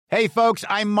Hey folks,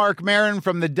 I'm Mark Maron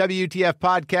from the WTF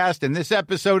Podcast, and this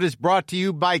episode is brought to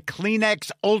you by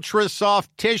Kleenex Ultra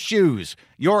Soft Tissues,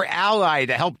 your ally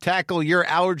to help tackle your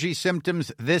allergy symptoms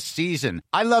this season.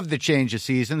 I love the change of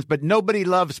seasons, but nobody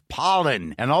loves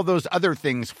pollen and all those other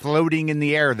things floating in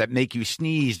the air that make you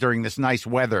sneeze during this nice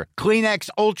weather. Kleenex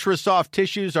Ultra Soft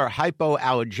Tissues are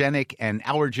hypoallergenic and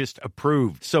allergist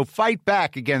approved, so fight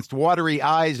back against watery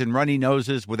eyes and runny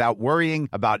noses without worrying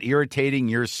about irritating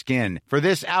your skin. For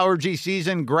this allergy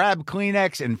season, grab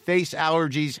Kleenex and face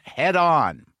allergies head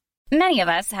on. Many of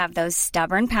us have those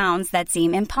stubborn pounds that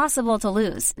seem impossible to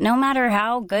lose, no matter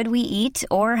how good we eat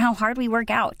or how hard we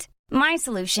work out. My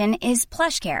solution is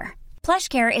PlushCare.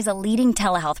 PlushCare is a leading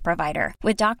telehealth provider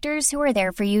with doctors who are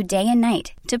there for you day and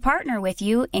night to partner with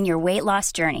you in your weight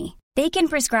loss journey. They can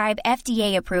prescribe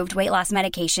FDA-approved weight loss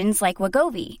medications like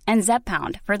Wegovy and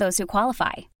Zepbound for those who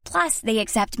qualify. Plus, they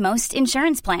accept most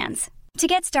insurance plans. To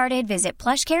get started, visit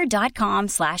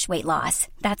plushcare.com/weightloss.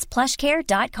 That's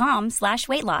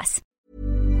plushcare.com/weightloss.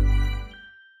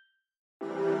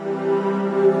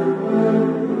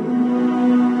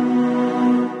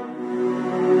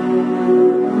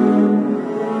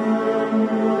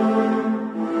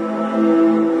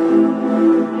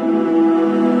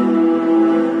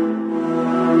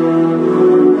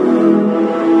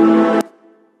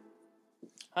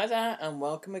 Hi there, and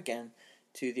welcome again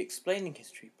to the Explaining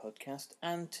History podcast,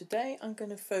 and today I'm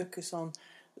going to focus on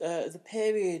the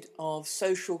period of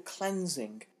social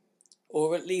cleansing,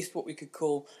 or at least what we could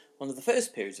call one of the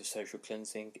first periods of social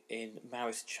cleansing in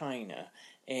Maoist China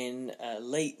in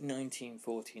late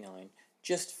 1949,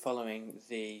 just following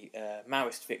the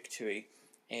Maoist victory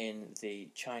in the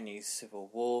Chinese Civil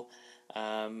War,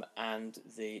 and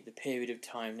the period of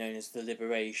time known as the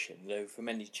Liberation, though for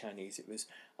many Chinese it was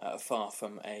far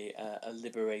from a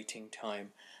liberating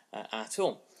time at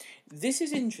all. This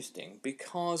is interesting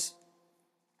because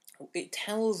it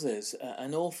tells us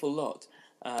an awful lot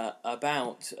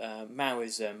about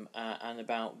Maoism and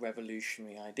about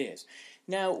revolutionary ideas.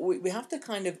 Now, we have to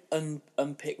kind of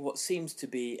unpick what seems to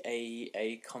be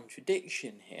a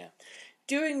contradiction here.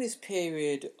 During this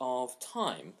period of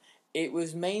time, it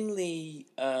was mainly,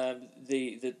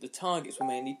 the targets were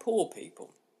mainly poor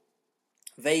people.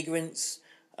 Vagrants,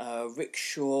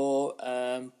 rickshaw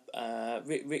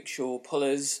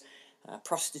pullers,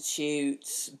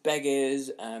 prostitutes,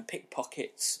 beggars,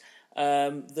 pickpockets,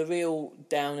 the real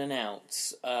down and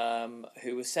outs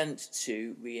who were sent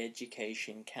to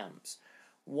re-education camps.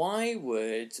 Why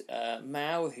would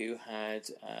Mao, who had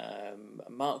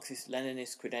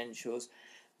Marxist-Leninist credentials,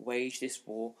 wage this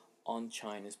war on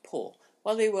China's poor?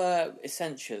 Well, they were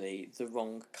essentially the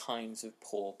wrong kinds of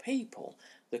poor people,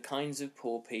 the kinds of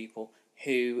poor people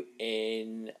who,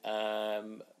 in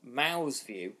Mao's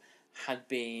view, had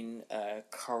been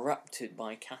corrupted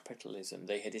by capitalism.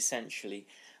 They had essentially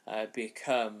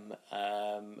become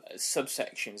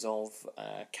subsections of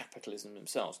capitalism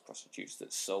themselves, prostitutes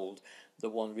that sold the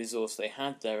one resource they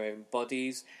had, their own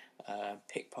bodies,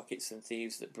 pickpockets and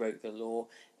thieves that broke the law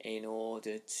in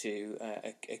order to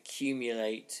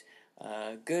accumulate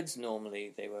goods. Normally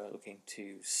they were looking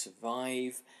to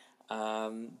survive.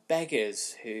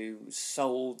 Beggars who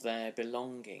sold their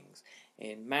belongings.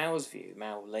 In Mao's view,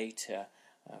 Mao later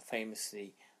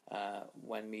famously,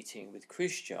 when meeting with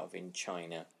Khrushchev in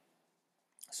China,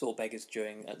 saw beggars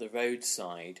at the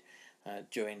roadside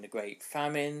during the Great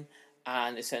Famine,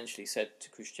 and essentially said to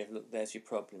Khrushchev, look, there's your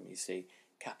problem, you see.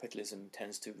 Capitalism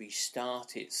tends to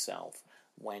restart itself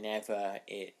whenever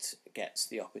it gets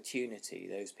the opportunity.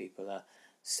 Those people are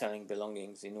selling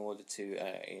belongings in order to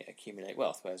accumulate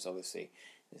wealth, whereas obviously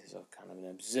this is a kind of an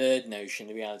absurd notion.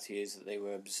 The reality is that they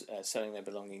were selling their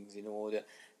belongings in order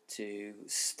to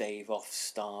stave off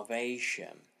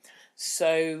starvation.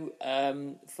 So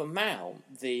for Mao,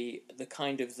 the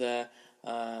kind of the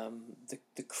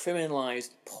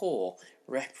criminalized poor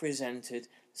represented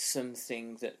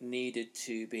something that needed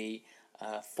to be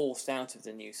forced out of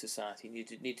the new society,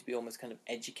 need to be almost kind of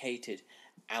educated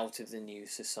out of the new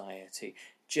society,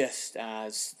 just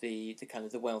as the kind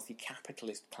of the wealthy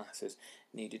capitalist classes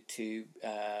needed to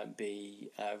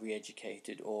be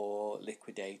re-educated or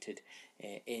liquidated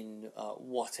in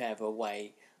whatever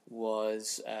way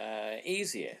was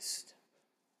easiest.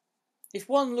 If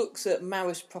one looks at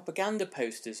Maoist propaganda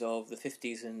posters of the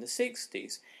 50s and the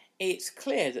 60s, it's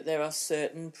clear that there are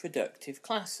certain productive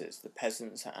classes, the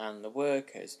peasants and the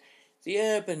workers. The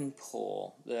urban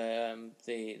poor, the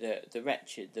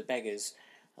wretched, the beggars,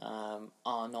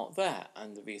 are not there,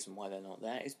 and the reason why they're not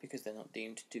there is because they're not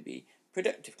deemed to be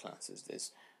productive classes.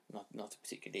 There's not a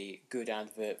particularly good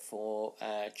advert for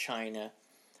China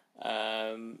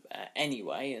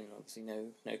anyway, and obviously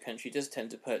no country does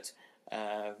tend to put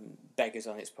beggars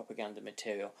on its propaganda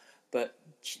material. But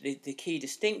the key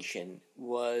distinction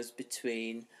was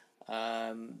between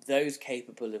those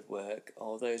capable of work,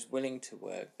 or those willing to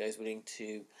work, those willing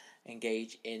to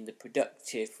engage in the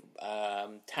productive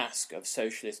task of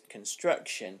socialist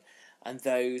construction, and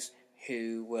those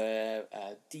who were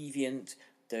deviant,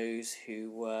 those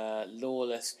who were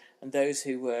lawless, and those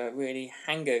who were really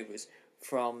hangovers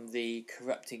from the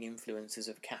corrupting influences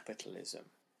of capitalism.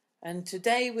 And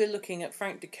today we're looking at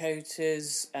Frank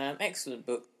Dikötter's excellent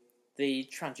book, The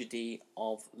Tragedy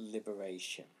of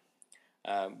Liberation,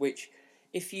 which,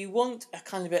 if you want a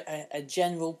kind of a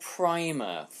general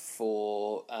primer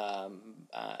for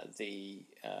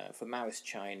for Maoist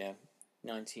China,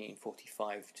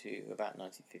 1945 to about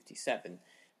 1957,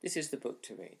 this is the book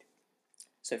to read.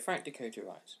 So Frank Dikötter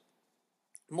writes,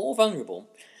 more vulnerable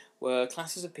were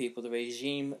classes of people the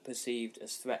regime perceived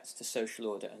as threats to social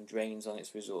order and drains on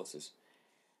its resources.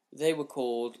 They were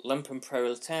called lumpen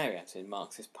proletariat in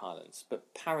Marxist parlance,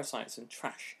 but parasites and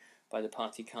trash by the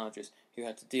party cadres who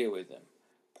had to deal with them.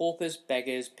 Paupers,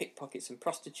 beggars, pickpockets and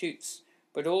prostitutes,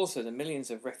 but also the millions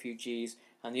of refugees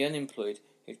and the unemployed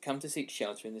who had come to seek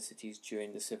shelter in the cities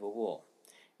during the Civil War.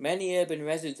 Many urban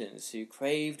residents who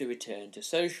craved a return to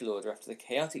social order after the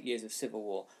chaotic years of civil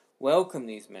war welcomed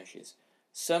these measures.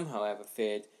 Some, however,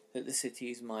 feared that the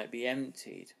cities might be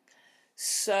emptied.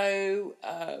 So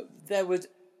there would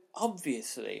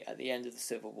obviously, at the end of the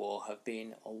Civil War, have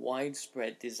been a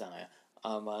widespread desire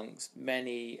amongst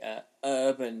many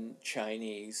urban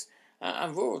Chinese,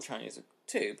 and rural Chinese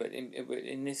too, but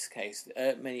in this case,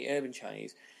 many urban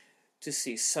Chinese, to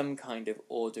see some kind of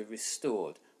order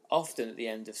restored. Often at the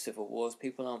end of civil wars,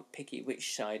 people aren't picky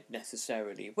which side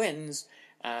necessarily wins,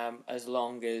 as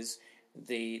long as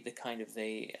the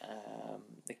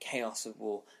chaos of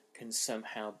war can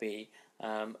somehow be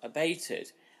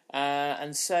abated.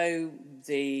 And so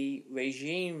the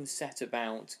regime set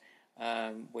about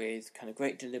with kind of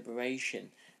great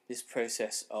deliberation this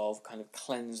process of kind of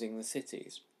cleansing the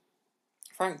cities.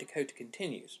 Frank Dikötter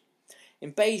continues,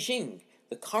 in Beijing,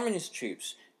 the communist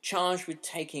troops charged with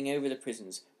taking over the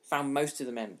prisons found most of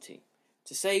them empty.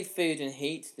 To save food and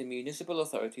heat, the municipal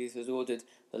authorities had ordered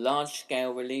the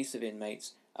large-scale release of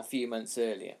inmates a few months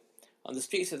earlier. On the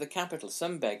streets of the capital,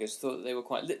 some beggars thought that they were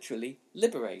quite literally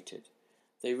liberated.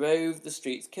 They roved the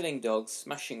streets, killing dogs,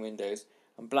 smashing windows,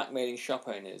 and blackmailing shop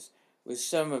owners, with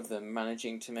some of them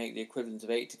managing to make the equivalent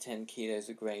of 8 to 10 kilos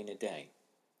of grain a day.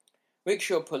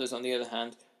 Rickshaw pullers, on the other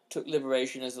hand, took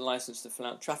liberation as a license to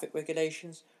flout traffic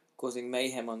regulations, causing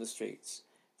mayhem on the streets.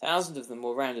 Thousands of them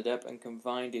were rounded up and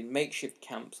confined in makeshift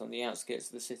camps on the outskirts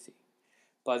of the city.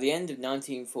 By the end of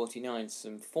 1949,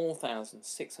 some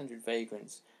 4,600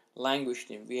 vagrants languished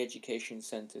in re-education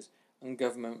centres and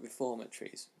government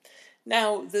reformatories.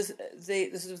 Now,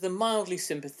 the mildly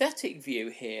sympathetic view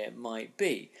here might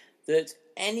be that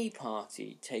any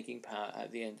party taking power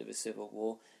at the end of a civil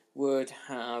war would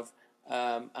have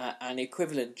an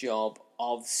equivalent job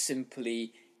of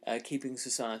simply keeping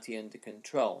society under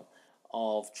control,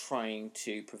 of trying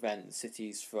to prevent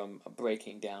cities from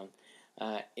breaking down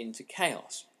into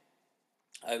chaos.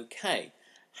 Okay,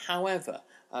 however,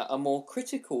 a more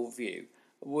critical view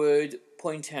would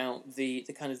point out the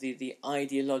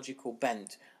ideological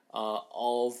bent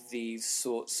of these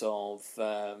sorts of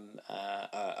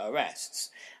arrests,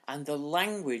 and the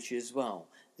language as well.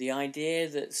 The idea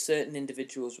that certain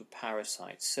individuals were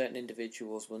parasites, certain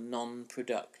individuals were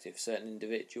non-productive, certain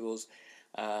individuals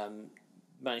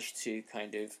managed to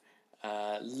kind of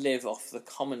live off the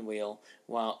commonweal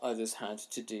while others had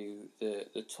to do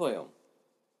the toil.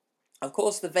 Of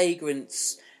course, the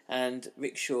vagrants and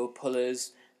rickshaw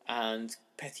pullers and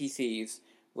petty thieves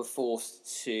were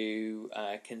forced to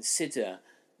consider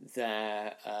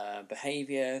their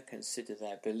behaviour, consider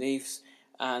their beliefs,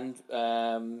 and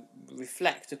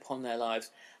reflect upon their lives.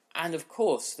 And of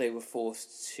course, they were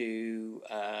forced to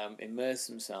immerse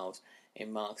themselves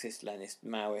in Marxist, Leninist,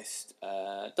 Maoist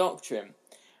doctrine.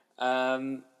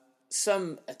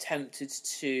 Some attempted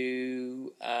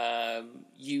to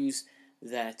use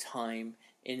their time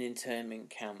in internment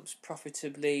camps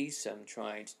profitably. Some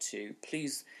tried to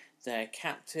please their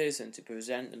captors and to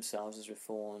present themselves as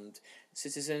reformed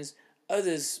citizens.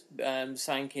 Others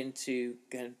sank into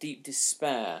kind of deep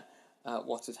despair at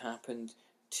what had happened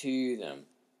to them.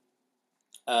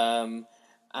 The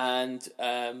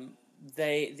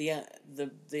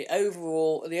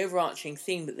overarching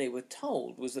theme that they were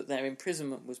told was that their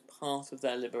imprisonment was part of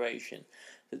their liberation,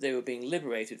 that they were being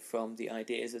liberated from the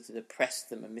ideas that had oppressed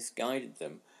them and misguided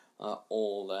them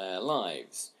all their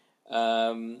lives.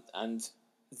 And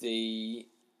the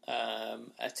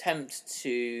attempt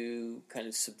to kind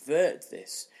of subvert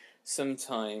this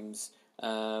sometimes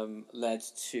led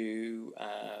to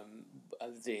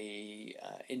the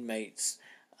inmates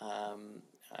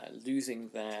losing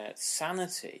their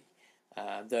sanity,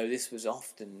 though this was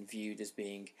often viewed as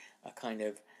being a kind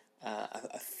of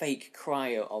a fake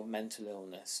cry of mental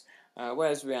illness,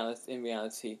 whereas in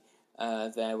reality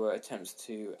there were attempts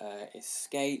to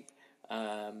escape,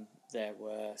 there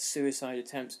were suicide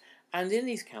attempts, and in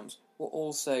these camps were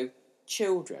also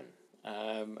children,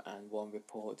 and one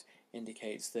report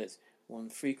indicates that one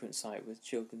frequent sight was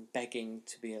children begging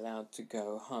to be allowed to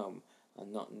go home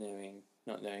and not knowing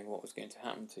what was going to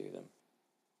happen to them.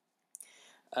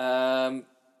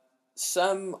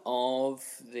 Some of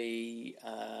the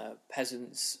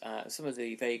peasants, some of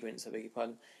the vagrants, I beg your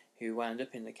pardon, who wound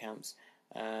up in the camps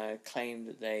claimed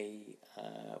that they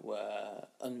were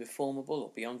unreformable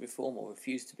or beyond reform or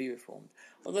refused to be reformed.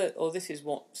 Or this is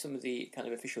what some of the kind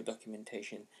of official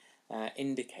documentation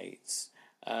indicates.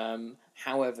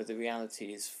 However, the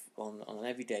reality is on an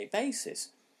everyday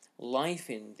basis, life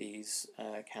in these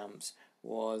camps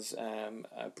was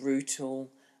brutal,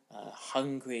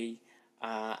 hungry,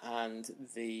 and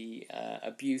the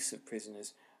abuse of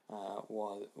prisoners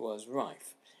was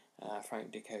rife.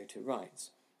 Frank Dakota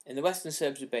writes, in the western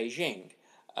suburbs of Beijing,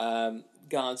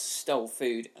 guards stole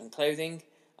food and clothing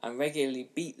and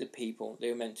regularly beat the people they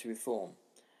were meant to reform.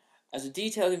 As a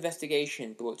detailed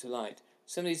investigation brought to light,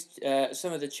 some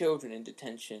of the children in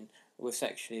detention were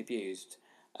sexually abused.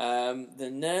 The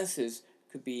nurses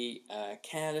could be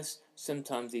careless,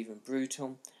 sometimes even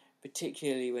brutal,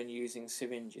 particularly when using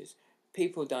syringes.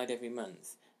 People died every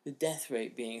month, the death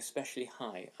rate being especially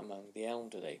high among the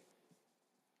elderly.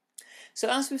 So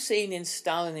as we've seen in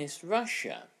Stalinist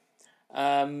Russia,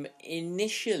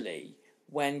 initially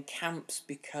when camps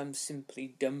become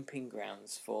simply dumping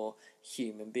grounds for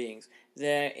human beings,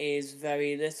 there is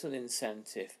very little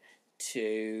incentive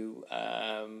to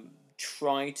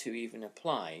try to even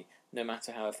apply, no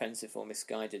matter how offensive or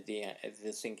misguided the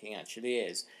thinking actually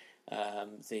is,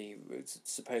 the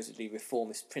supposedly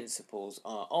reformist principles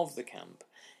are of the camp.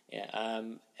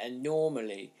 And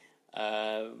normally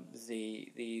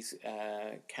these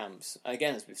camps,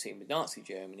 again as we've seen with Nazi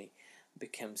Germany,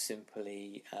 become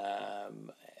simply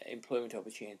employment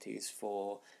opportunities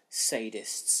for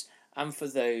sadists and for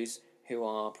those who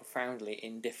are profoundly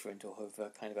indifferent or have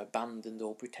kind of abandoned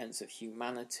all pretense of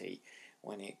humanity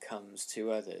when it comes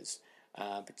to others,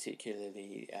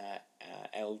 particularly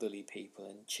elderly people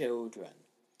and children.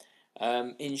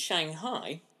 In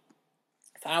Shanghai,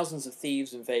 thousands of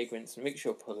thieves and vagrants and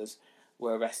rickshaw pullers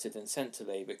were arrested and sent to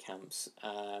labour camps,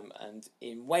 and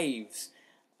in waves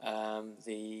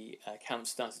the camps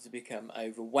started to become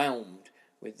overwhelmed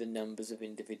with the numbers of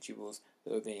individuals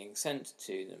that were being sent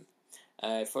to them.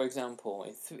 For example,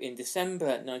 in December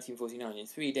 1949, in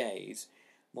 3 days,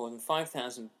 more than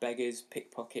 5,000 beggars,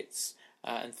 pickpockets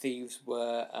and thieves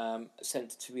were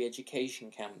sent to re-education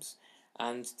camps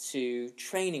and to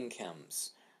training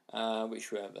camps,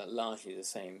 which were largely the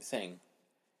same thing.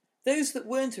 Those that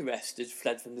weren't arrested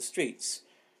fled from the streets.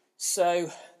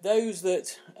 So those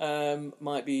that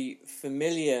might be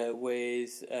familiar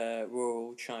with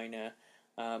rural China,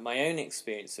 my own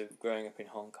experience of growing up in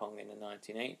Hong Kong in the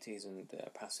 1980s and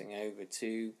passing over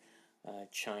to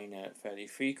China fairly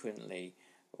frequently,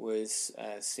 was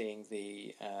seeing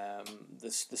the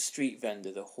street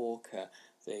vendor, the hawker,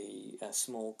 the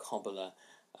small cobbler,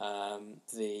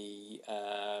 the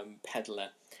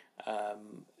peddler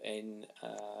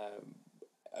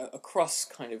across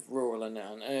kind of rural and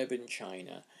urban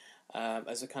China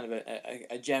as a kind of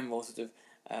a general sort of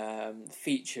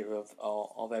feature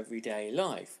of everyday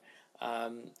life.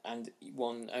 And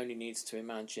one only needs to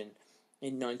imagine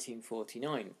in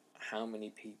 1949 how many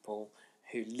people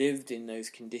who lived in those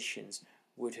conditions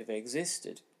would have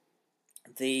existed.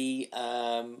 Those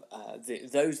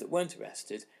that weren't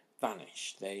arrested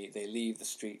vanish. They leave the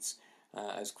streets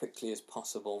as quickly as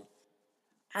possible.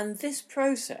 And this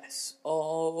process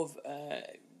of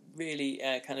really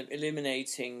kind of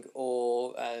eliminating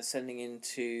or sending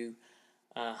into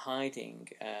hiding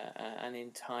an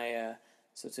entire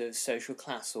sort of social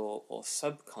class or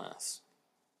subclass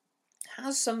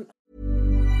has some...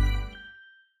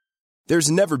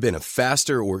 There's never been a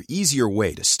faster or easier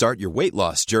way to start your weight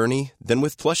loss journey than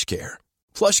with PlushCare.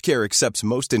 PlushCare accepts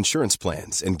most insurance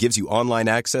plans and gives you online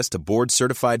access to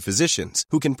board-certified physicians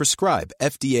who can prescribe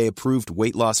FDA-approved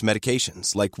weight loss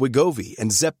medications like Wegovy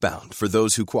and Zepbound for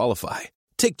those who qualify.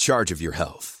 Take charge of your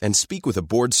health and speak with a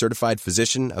board-certified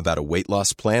physician about a weight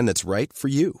loss plan that's right for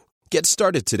you. Get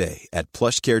started today at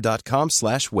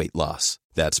plushcare.com/weight-loss.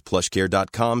 That's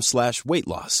plushcare.com/weight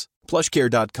loss.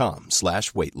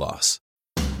 plushcare.com/weight loss.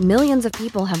 Millions of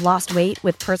people have lost weight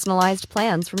with personalized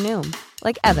plans from Noom.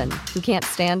 Like Evan, who can't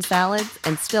stand salads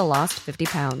and still lost 50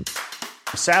 pounds.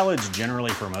 Salads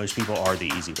generally for most people are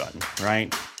the easy button,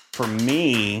 right? For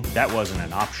me, that wasn't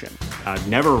an option. I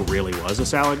never really was a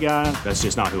salad guy. That's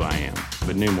just not who I am.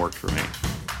 But Noom worked for me.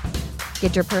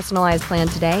 Get your personalized plan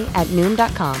today at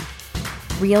Noom.com.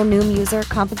 Real Noom user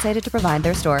compensated to provide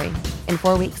their story. In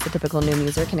 4 weeks, the typical Noom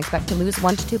user can expect to lose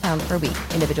 1 to 2 pounds per week.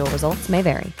 Individual results may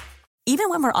vary. Even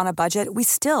when we're on a budget, we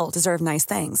still deserve nice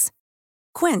things.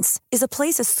 Quince is a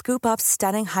place to scoop up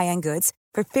stunning high-end goods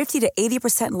for 50 to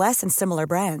 80% less than similar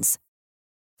brands.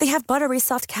 They have buttery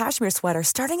soft cashmere sweaters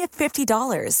starting at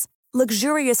 $50,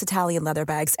 luxurious Italian leather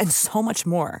bags, and so much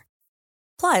more.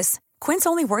 Plus, Quince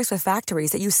only works with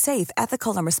factories that use safe,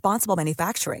 ethical, and responsible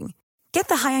manufacturing. Get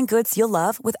the high-end goods you'll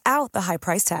love without the high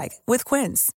price tag with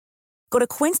Quince. Go to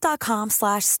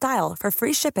quince.com/style for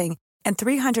free shipping and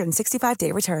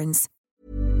 365-day returns.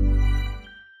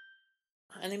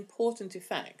 An important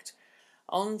effect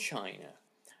on China.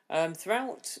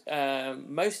 Throughout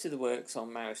most of the works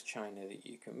on Maoist China that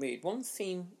you can read, one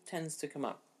theme tends to come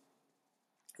up.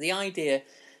 The idea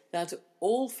that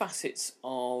all facets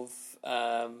of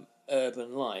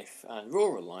urban life and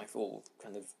rural life, or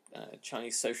kind of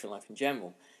Chinese social life in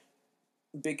general,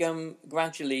 become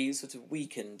gradually sort of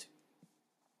weakened,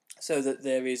 so that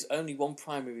there is only one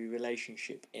primary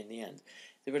relationship in the end,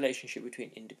 the relationship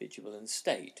between individual and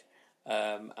state.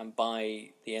 And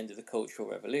by the end of the Cultural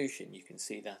Revolution, you can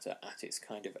see that at its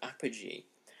kind of apogee.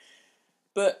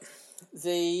 But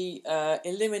the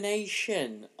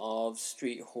elimination of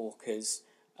street hawkers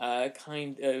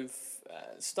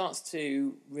starts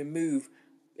to remove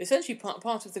essentially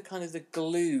part of the kind of the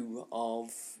glue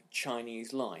of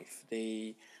Chinese life,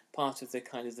 the part of the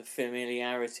kind of the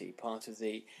familiarity, part of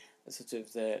the sort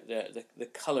of the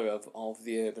colour of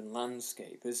the urban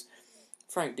landscape. As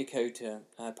Frank Dakota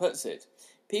puts it,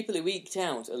 people who eked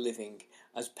out a living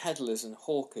as peddlers and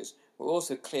hawkers were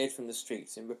also cleared from the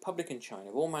streets. In Republican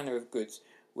China, all manner of goods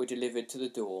were delivered to the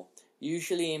door,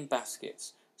 usually in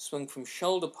baskets, swung from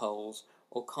shoulder poles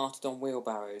or carted on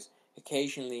wheelbarrows,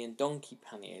 occasionally in donkey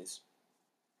panniers.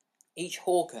 Each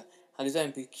hawker had his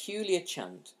own peculiar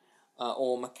chant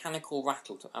or mechanical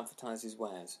rattle to advertise his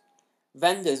wares.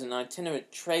 Vendors and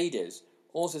itinerant traders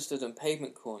also stood on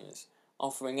pavement corners,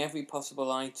 offering every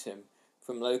possible item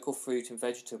from local fruit and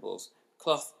vegetables,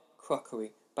 cloth,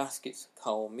 crockery, baskets,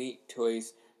 coal, meat,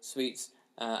 toys, sweets,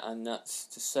 and nuts,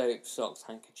 to soap, socks,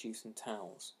 handkerchiefs, and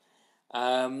towels.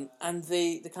 And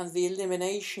the kind of the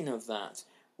elimination of that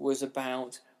was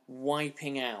about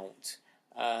wiping out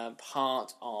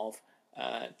part of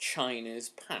China's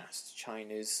past,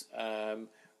 China's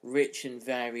rich and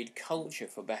varied culture,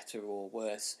 for better or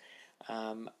worse,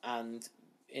 and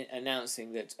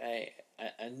announcing that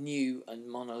a new and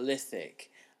monolithic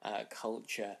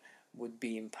culture would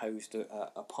be imposed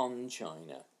upon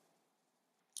China.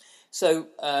 So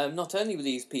not only were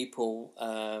these people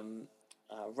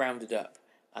rounded up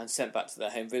and sent back to their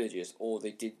home villages, or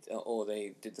they did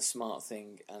the smart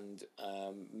thing and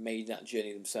made that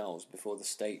journey themselves before the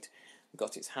state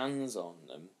got its hands on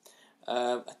them.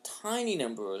 A tiny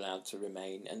number were allowed to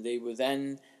remain, and they were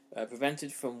then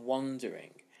prevented from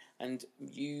wandering and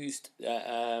used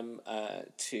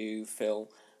to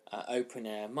fill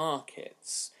open-air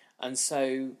markets. And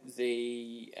so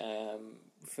the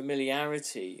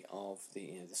familiarity of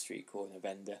the street corner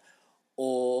vendor,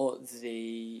 or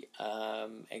the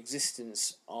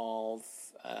existence of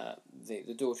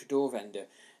the door-to-door vendor,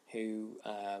 who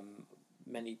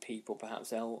many people,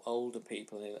 perhaps older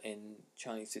people in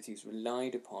Chinese cities,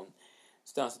 relied upon,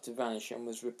 started to vanish and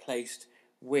was replaced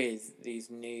with these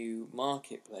new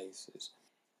marketplaces.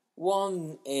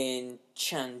 One in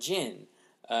Tianjin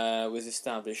was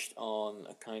established on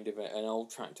a kind of an old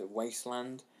tract of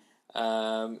wasteland.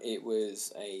 It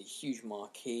was a huge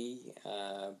marquee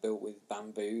built with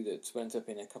bamboo that went up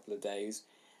in a couple of days,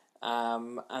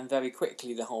 and very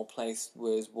quickly the whole place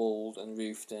was walled and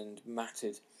roofed and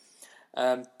matted.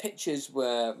 Pictures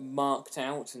were marked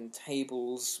out and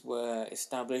tables were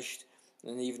established,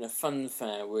 and even a fun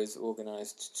fair was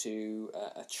organised to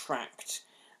attract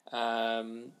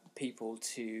people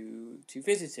to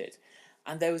visit it.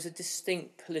 And there was a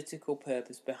distinct political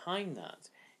purpose behind that.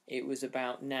 It was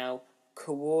about now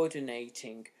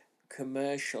coordinating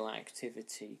commercial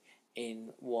activity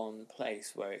in one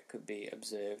place where it could be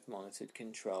observed, monitored,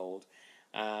 controlled,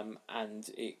 and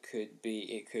it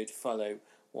could follow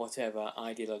whatever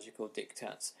ideological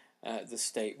diktats the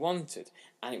state wanted.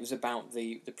 And it was about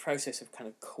the process of kind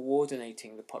of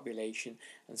coordinating the population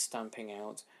and stamping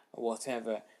out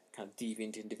whatever kind of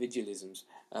deviant individualisms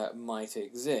might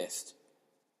exist.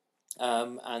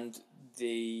 And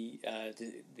the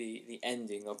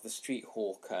ending of the street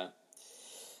hawker.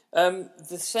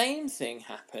 The same thing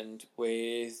happened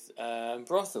with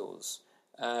brothels.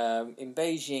 In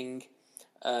Beijing,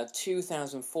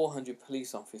 2,400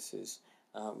 police officers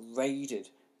raided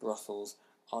brothels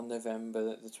on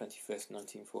November the 21st,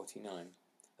 1949.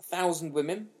 1,000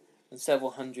 women and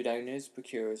several hundred owners,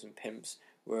 procurers and pimps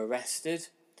were arrested,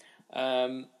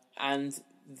 and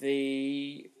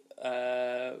the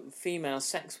female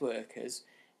sex workers,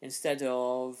 instead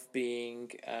of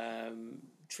being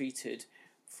treated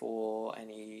for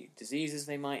any diseases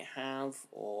they might have,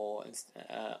 or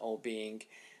being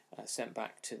sent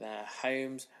back to their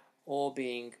homes, or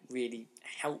being really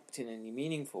helped in any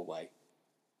meaningful way,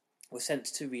 were sent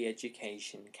to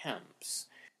re-education camps.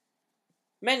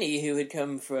 Many who had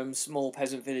come from small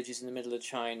peasant villages in the middle of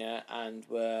China and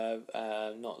were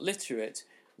not literate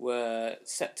were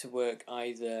set to work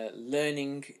either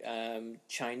learning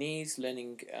Chinese,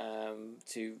 learning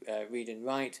to read and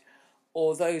write,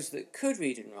 or those that could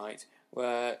read and write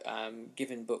were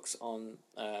given books on,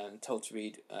 told to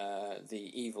read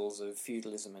the evils of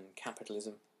feudalism and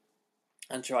capitalism,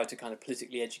 and tried to kind of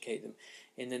politically educate them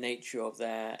in the nature of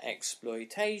their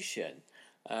exploitation.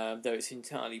 Though it's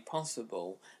entirely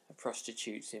possible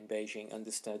prostitutes in Beijing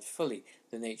understood fully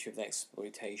the nature of their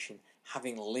exploitation,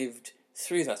 having lived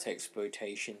through that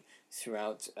exploitation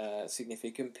throughout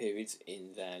significant periods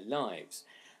in their lives.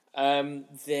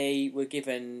 They were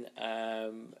given,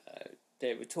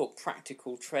 they were taught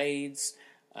practical trades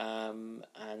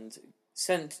and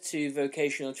sent to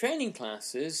vocational training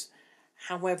classes.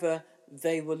 However,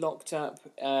 they were locked up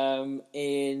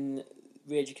in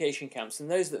re-education camps, and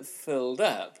those that filled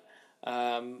up,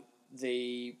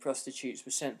 the prostitutes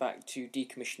were sent back to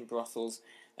decommissioned brothels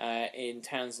in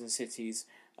towns and cities,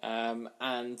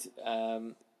 and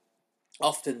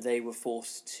often they were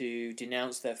forced to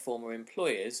denounce their former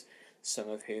employers, some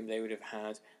of whom they would have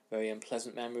had very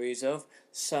unpleasant memories of,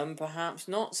 some perhaps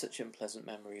not such unpleasant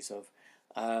memories of,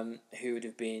 who would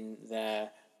have been there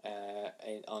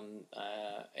in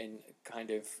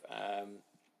kind of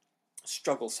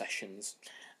struggle sessions,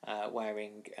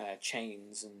 wearing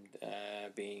chains and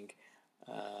being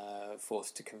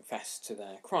forced to confess to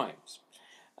their crimes.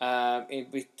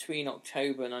 Between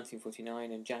October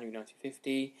 1949 and January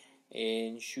 1950,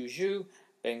 in Suzhou,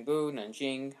 Bengbu,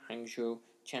 Nanjing, Hangzhou,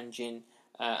 Tianjin,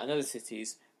 and other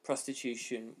cities,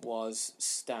 prostitution was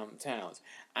stamped out,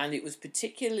 and it was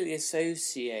particularly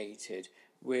associated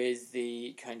with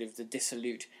the kind of the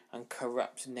dissolute and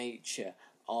corrupt nature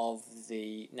of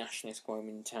the nationalist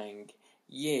Kuomintang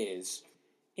years.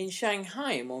 In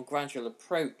Shanghai, a more gradual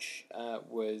approach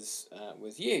was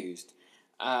used.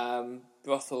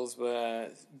 Brothels were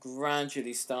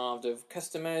gradually starved of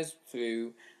customers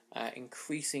through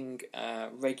increasing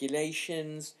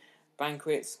regulations.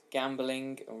 Banquets,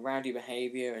 gambling, and rowdy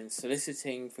behaviour and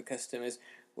soliciting for customers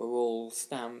were all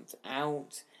stamped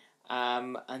out.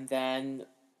 And then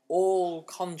all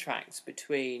contracts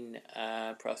between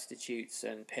prostitutes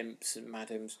and pimps and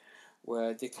madams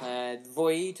were declared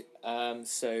void,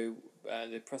 so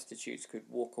the prostitutes could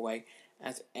walk away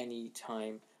at any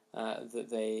time that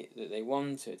they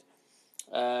wanted.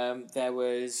 There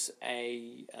was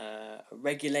a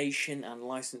regulation and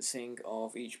licensing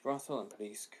of each brothel, and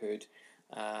police could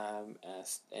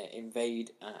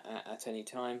invade at any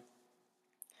time.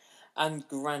 And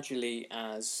gradually,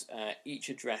 as each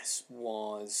address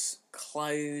was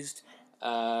closed,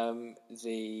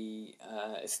 the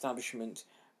establishment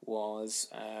was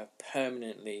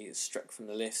permanently struck from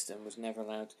the list and was never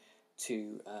allowed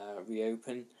to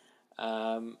reopen.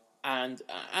 And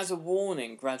as a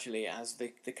warning, gradually, as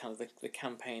the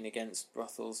campaign against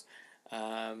brothels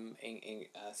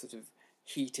sort of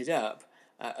heated up,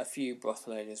 a few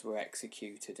brothel owners were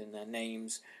executed, and their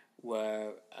names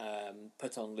were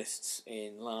put on lists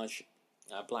in large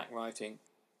black writing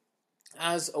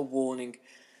as a warning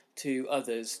to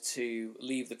others to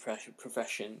leave the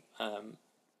profession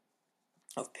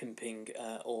of pimping,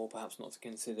 or perhaps not to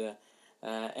consider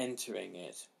entering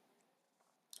it.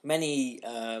 Many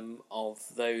of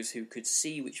those who could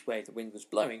see which way the wind was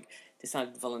blowing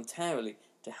decided voluntarily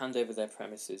to hand over their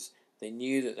premises. They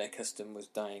knew that their custom was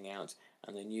dying out,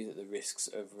 and they knew that the risks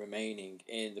of remaining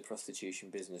in the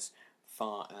prostitution business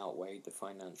far outweighed the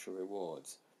financial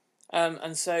rewards.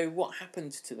 And so what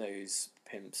happened to those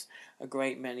pimps? A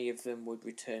great many of them would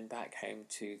return back home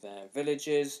to their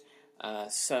villages.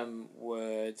 Some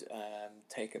would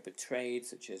take up a trade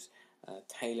such as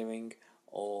tailoring,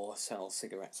 or sell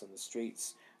cigarettes on the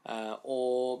streets,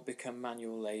 or become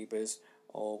manual labourers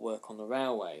or work on the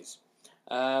railways.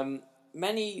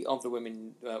 Many of the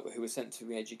women who were sent to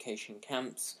re-education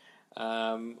camps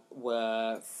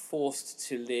were forced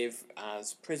to live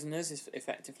as prisoners,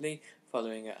 effectively,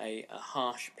 following a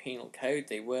harsh penal code.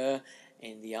 They were,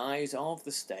 in the eyes of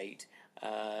the state,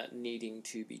 needing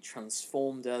to be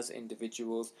transformed as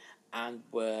individuals, and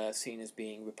were seen as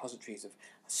being repositories of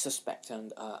suspect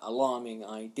and alarming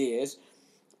ideas.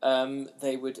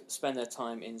 They would spend their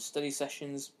time in study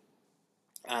sessions,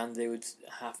 and they would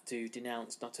have to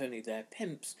denounce not only their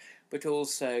pimps, but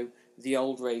also the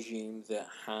old regime that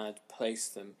had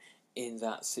placed them in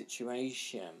that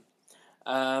situation.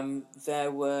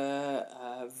 There were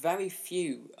very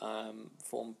few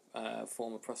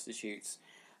former prostitutes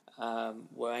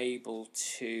were able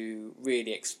to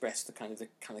really express the kind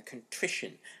of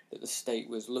contrition that the state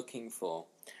was looking for.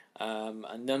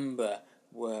 A number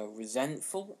were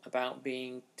resentful about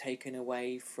being taken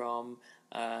away from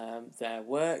their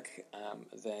work.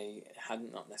 They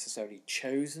had not necessarily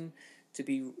chosen to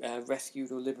be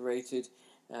rescued or liberated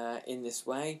in this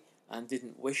way, and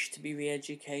didn't wish to be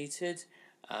re-educated.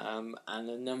 And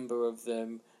a number of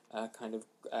them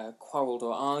quarrelled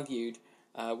or argued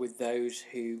with those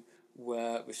who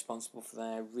were responsible for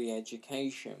their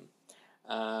re-education.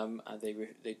 And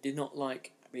they did not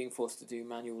like being forced to do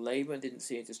manual labour, and didn't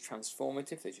see it as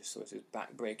transformative. They just saw it as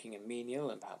backbreaking and menial,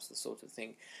 and perhaps the sort of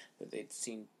thing that they'd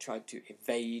tried to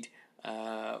evade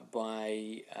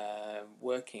by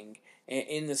working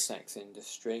in the sex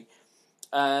industry.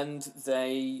 And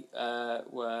they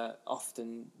were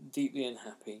often deeply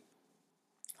unhappy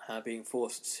being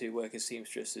forced to work as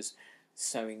seamstresses,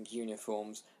 sewing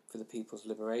uniforms for the People's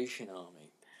Liberation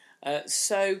Army.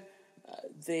 So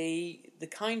the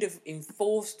kind of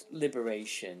enforced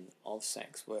liberation of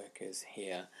sex workers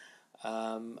here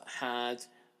had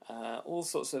all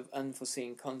sorts of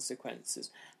unforeseen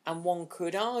consequences, and one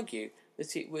could argue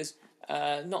that it was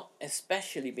not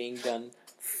especially being done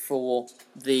for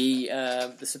the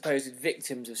supposed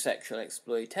victims of sexual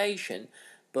exploitation,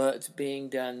 but being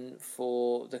done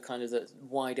for the kind of the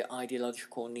wider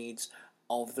ideological needs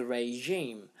of the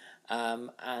regime,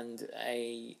 and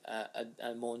a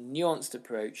more nuanced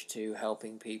approach to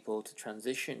helping people to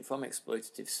transition from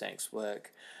exploitative sex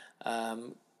work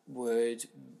would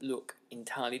look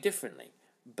entirely differently.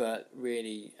 But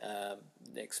really,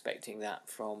 expecting that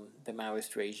from the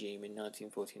Maoist regime in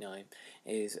 1949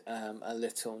 is a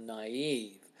little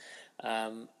naive.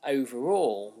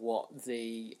 Overall, what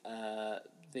the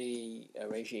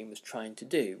regime was trying to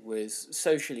do was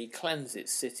socially cleanse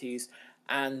its cities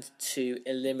and to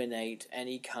eliminate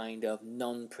any kind of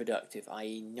non-productive,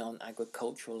 i.e.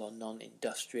 non-agricultural or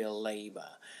non-industrial labour.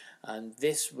 And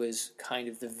this was kind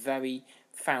of the very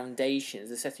foundations,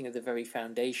 the setting of the very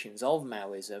foundations of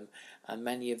Maoism, and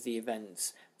many of the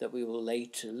events that we will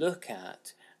later look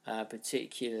at,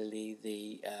 particularly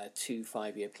the 2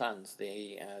 5-year plans,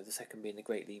 the second being the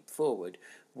Great Leap Forward,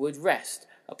 would rest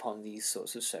upon these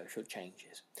sorts of social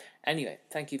changes. Anyway,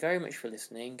 thank you very much for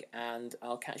listening, and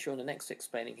I'll catch you on the next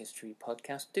Explaining History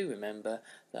podcast. Do remember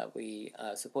that we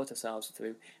support ourselves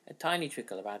through a tiny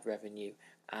trickle of ad revenue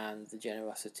and the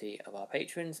generosity of our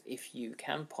patrons. If you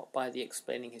can, pop by the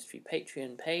Explaining History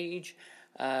Patreon page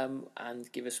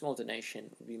and give a small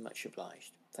donation, would be much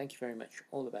obliged. Thank you very much.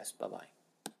 All the best. Bye-bye.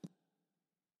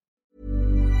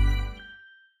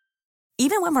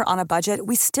 Even when we're on a budget,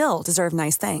 we still deserve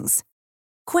nice things.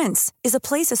 Quince is a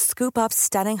place to scoop up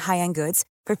stunning high-end goods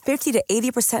for 50 to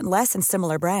 80% less than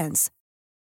similar brands.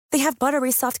 They have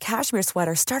buttery soft cashmere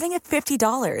sweaters starting at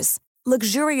 $50,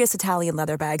 luxurious Italian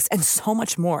leather bags, and so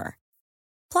much more.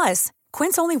 Plus,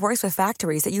 Quince only works with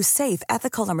factories that use safe,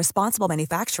 ethical, and responsible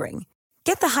manufacturing.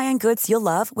 Get the high-end goods you'll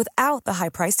love without the high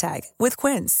price tag with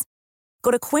Quince.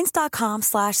 Go to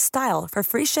quince.com/style for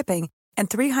free shipping and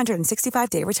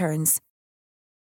 365-day returns.